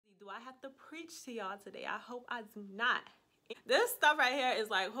I have to preach to y'all today? I hope I do not. This stuff right here is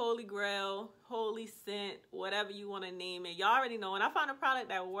like holy grail, holy scent, whatever you want to name it. Y'all already know when I find a product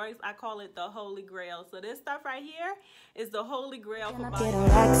that works, I call it the holy grail. So this stuff right here is the holy grail for body. Getting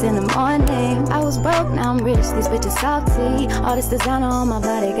racks in the morning. I was broke, now I'm rich. These bitches salty. All this designer on my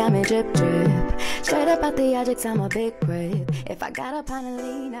body got me drip drip. Straight up out the objects, I'm a big grip. If I got a pint of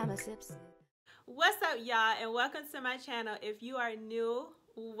lean, I'm a sip sip. What's up, y'all, and welcome to my channel. If you are new,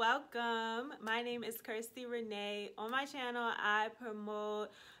 welcome. My name is Kirsty Renee. On my channel, I promote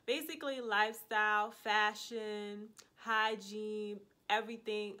basically lifestyle, fashion, hygiene,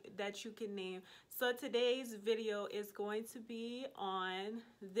 everything that you can name. So today's video is going to be on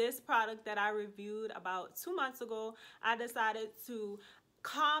this product that I reviewed about 2 months ago. I decided to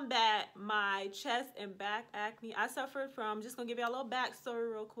combat my chest and back acne. I suffered from, I'm just gonna give you a little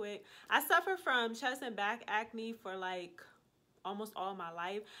backstory real quick. I suffered from chest and back acne for like almost all my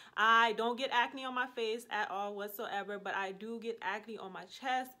life. I don't get acne on my face at all whatsoever, but I do get acne on my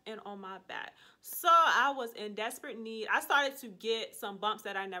chest and on my back. So I was in desperate need. I started to get some bumps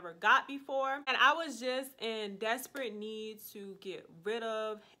that I never got before, and I was just in desperate need to get rid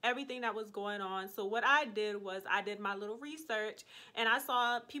of everything that was going on. So what I did was I did my little research, and I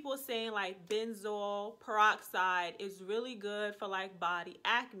saw people saying like benzoyl peroxide is really good for like body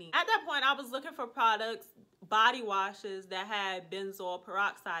acne. At that point, I was looking for products, body washes that had benzoyl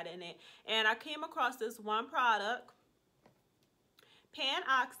peroxide in it, and I came across this one product,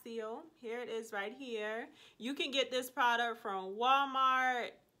 Panoxyl. Here it is right here. You can get this product from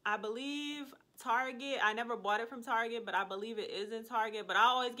Walmart, I believe Target. I never bought it from Target, but I believe it is in Target. But I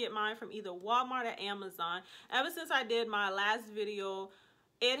always get mine from either Walmart or Amazon. Ever since I did my last video,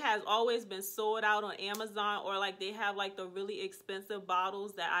 it has always been sold out on Amazon, or like they have like the really expensive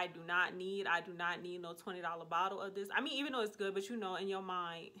bottles that I do not need. I do not need no $20 bottle of this. I mean, even though it's good, but you know, in your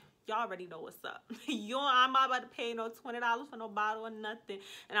mind, y'all already know what's up. I'm not about to pay no $20 for no bottle or nothing.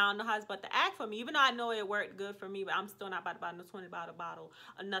 And I don't know how it's about to act for me. Even though I know it worked good for me, but I'm still not about to buy no $20 bottle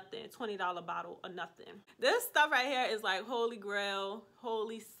or nothing. $20 bottle or nothing. This stuff right here is like holy grail,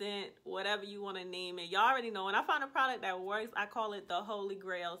 holy scent, whatever you want to name it. Y'all already know when I find a product that works, I call it the holy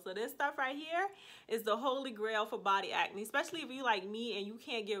grail. So this stuff right here is the holy grail for body acne, especially if you like me and you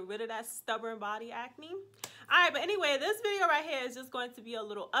can't get rid of that stubborn body acne. All right, but anyway, this video right here is just going to be a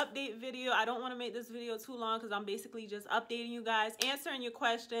little update video. I don't want to make this video too long because I'm basically just updating you guys, answering your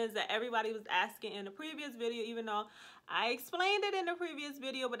questions that everybody was asking in the previous video, even though I explained it in the previous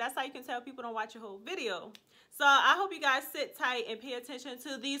video, but that's how you can tell people don't watch your whole video. So I hope you guys sit tight and pay attention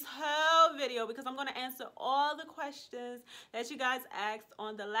to this whole video, because I'm going to answer all the questions that you guys asked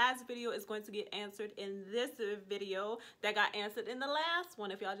on the last video. Is going to get answered in this video that got answered in the last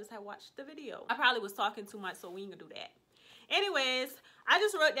one, if y'all just had watched the video. I probably was talking too much, so we ain't gonna do that. Anyways, I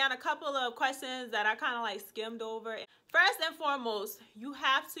just wrote down a couple of questions that I kind of like skimmed over. First and foremost, you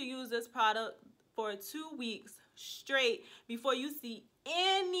have to use this product for 2 weeks straight before you see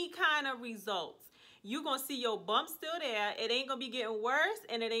any kind of results. You're gonna see your bump still there. It ain't gonna be getting worse,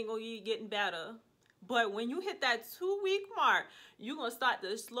 and it ain't gonna be getting better. But when you hit that 2-week mark, you're gonna start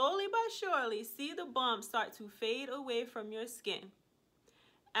to slowly but surely see the bumps start to fade away from your skin.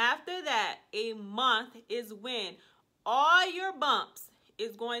 After that, a month is when all your bumps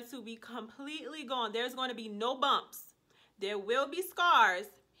is going to be completely gone. There's going to be no bumps. There will be scars,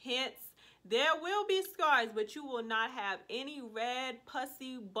 hence there will be scars, but you will not have any red,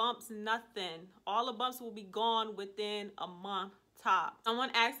 pussy bumps, nothing. All the bumps will be gone within a month top. Someone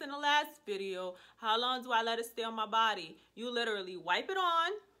asked in the last video, how long do I let it stay on my body? You literally wipe it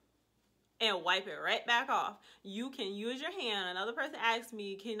on and wipe it right back off. You can use your hand. Another person asked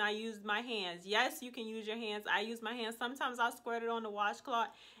me, can I use my hands? Yes, you can use your hands. I use my hands. Sometimes I'll squirt it on the washcloth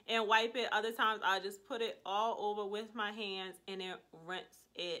and wipe it. Other times I'll just put it all over with my hands and then rinse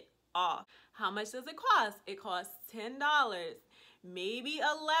it off. How much does it cost? It costs $10, maybe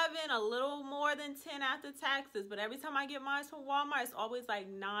 $11, a little more than 10 after taxes. But every time I get mine from Walmart, it's always like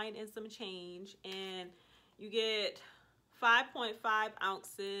 9 and some change, and you get 5.5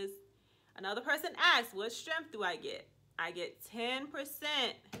 ounces. Another person asked, what strength do I get? I get 10%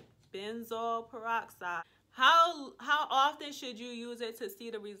 benzoyl peroxide. How often should you use it to see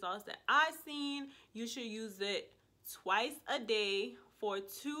the results that I've seen? You should use it twice a day for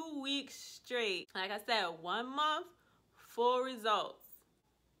 2 weeks straight. Like I said, 1 month, full results.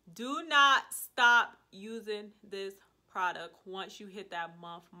 Do not stop using this product once you hit that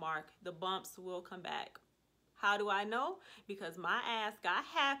month mark. The bumps will come back. How do I know? Because my ass got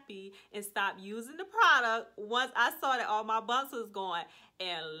happy and stopped using the product once I saw that all my bumps was gone.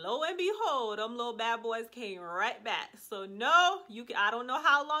 And lo and behold, them little bad boys came right back. So no, I don't know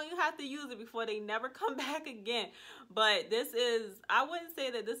how long you have to use it before they never come back again. But I wouldn't say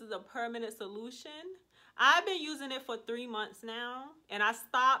that this is a permanent solution. I've been using it for 3 months now, and I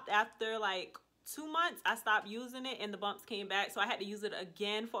stopped after like 2 months. I stopped using it and the bumps came back, so I had to use it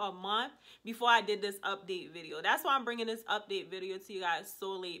again for a month before I did this update video. That's why I'm bringing this update video to you guys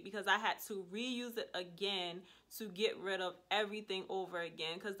so late, because I had to reuse it again to get rid of everything over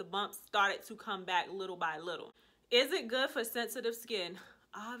again, because the bumps started to come back little by little. Is it good for sensitive skin?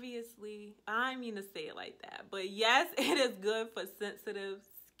 Obviously, I mean to say it like that, but yes, it is good for sensitive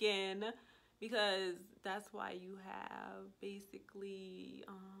skin, because that's why you have basically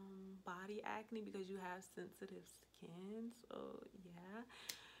body acne, because you have sensitive skin. So yeah.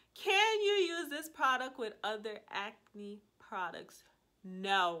 Can you use this product with other acne products?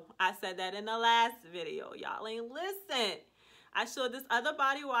 No, I said that in the last video. Y'all ain't listen. I showed this other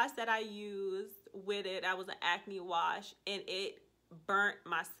body wash that I used with it. That was an acne wash, and it burnt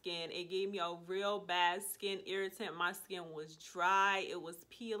my skin. It gave me a real bad skin irritant. My skin was dry. It was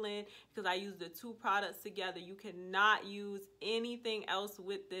peeling because I used the two products together. You cannot use anything else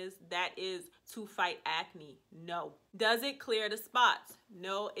with this that is to fight acne. No. Does it clear the spots?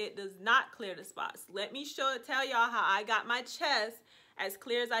 No, it does not clear the spots. Let me tell y'all how I got my chest as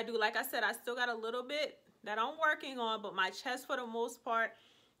clear as I do. Like I said, I still got a little bit that I'm working on, but my chest for the most part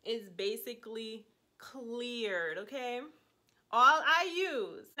is basically cleared, okay? All I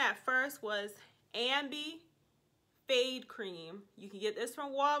used at first was Ambi Fade Cream. You can get this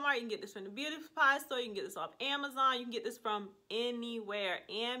from Walmart. You can get this from the beauty supply store. You can get this off Amazon. You can get this from anywhere.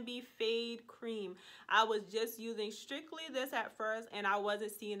 Ambi Fade Cream. I was just using strictly this at first, and I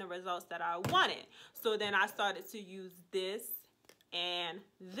wasn't seeing the results that I wanted. So then I started to use this and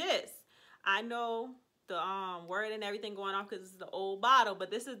this. I know the word and everything going off because this is the old bottle,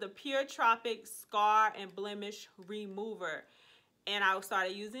 but this is the Pure Tropic Scar and Blemish Remover. And I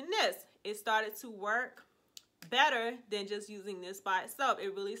started using this. It started to work better than just using this by itself.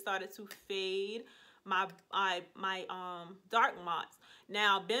 It really started to fade my dark spots.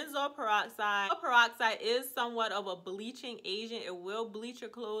 Now, benzoyl peroxide is somewhat of a bleaching agent. It will bleach your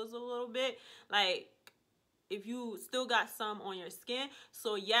clothes a little bit, like if you still got some on your skin.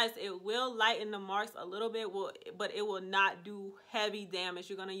 So yes, it will lighten the marks a little bit, but it will not do heavy damage.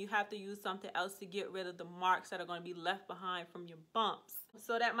 You have to use something else to get rid of the marks that are going to be left behind from your bumps.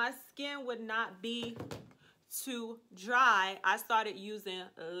 So that my skin would not be too dry, I started using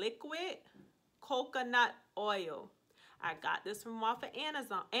liquid coconut oil. I got this from off of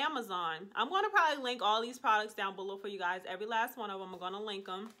Amazon. I'm going to probably link all these products down below for you guys. Every last one of them, I'm going to link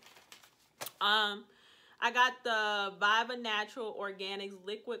them. I got the Viva Natural Organics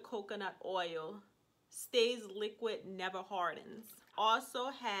Liquid Coconut Oil. Stays liquid, never hardens. Also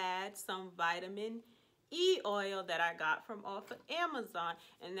had some vitamin E oil that I got from off of Amazon.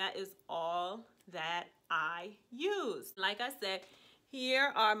 And that is all that I use. Like I said,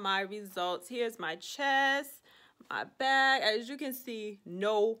 here are my results. Here's my chest, my back. As you can see,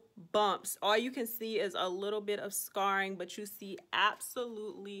 no bumps. All you can see is a little bit of scarring, but you see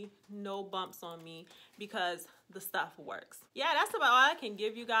absolutely no bumps on me because the stuff works. Yeah, that's about all I can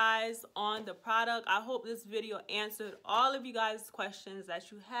give you guys on the product. I hope this video answered all of you guys' questions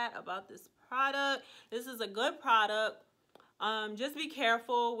that you had about this product. This is a good product. Just be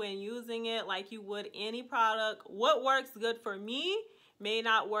careful when using it like you would any product. What works good for me may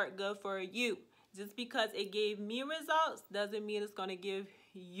not work good for you. Just because it gave me results doesn't mean it's going to give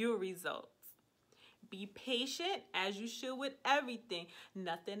you results. Be patient, as you should with everything.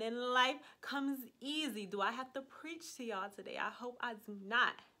 Nothing in life comes easy. Do I have to preach to y'all today? I hope I do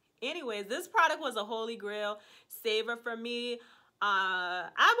not. Anyways, this product was a holy grail saver for me.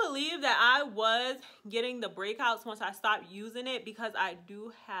 I believe that I was getting the breakouts once I stopped using it because I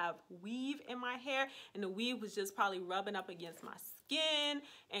do have weave in my hair, and the weave was just probably rubbing up against my skin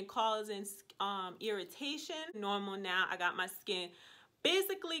and causing irritation. Normal now. I got my skin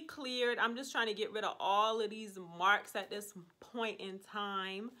basically cleared. I'm just trying to get rid of all of these marks at this point in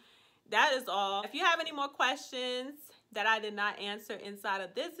time. That is all. If you have any more questions that I did not answer inside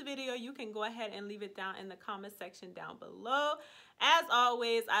of this video, you can go ahead and leave it down in the comment section down below. As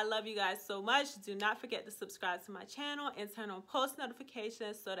always, I love you guys so much. Do not forget to subscribe to my channel and turn on post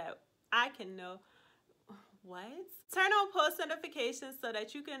notifications so that I can know Turn on post notifications so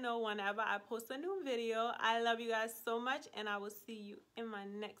that you can know whenever I post a new video. I love you guys so much, and I will see you in my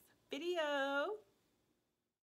next video.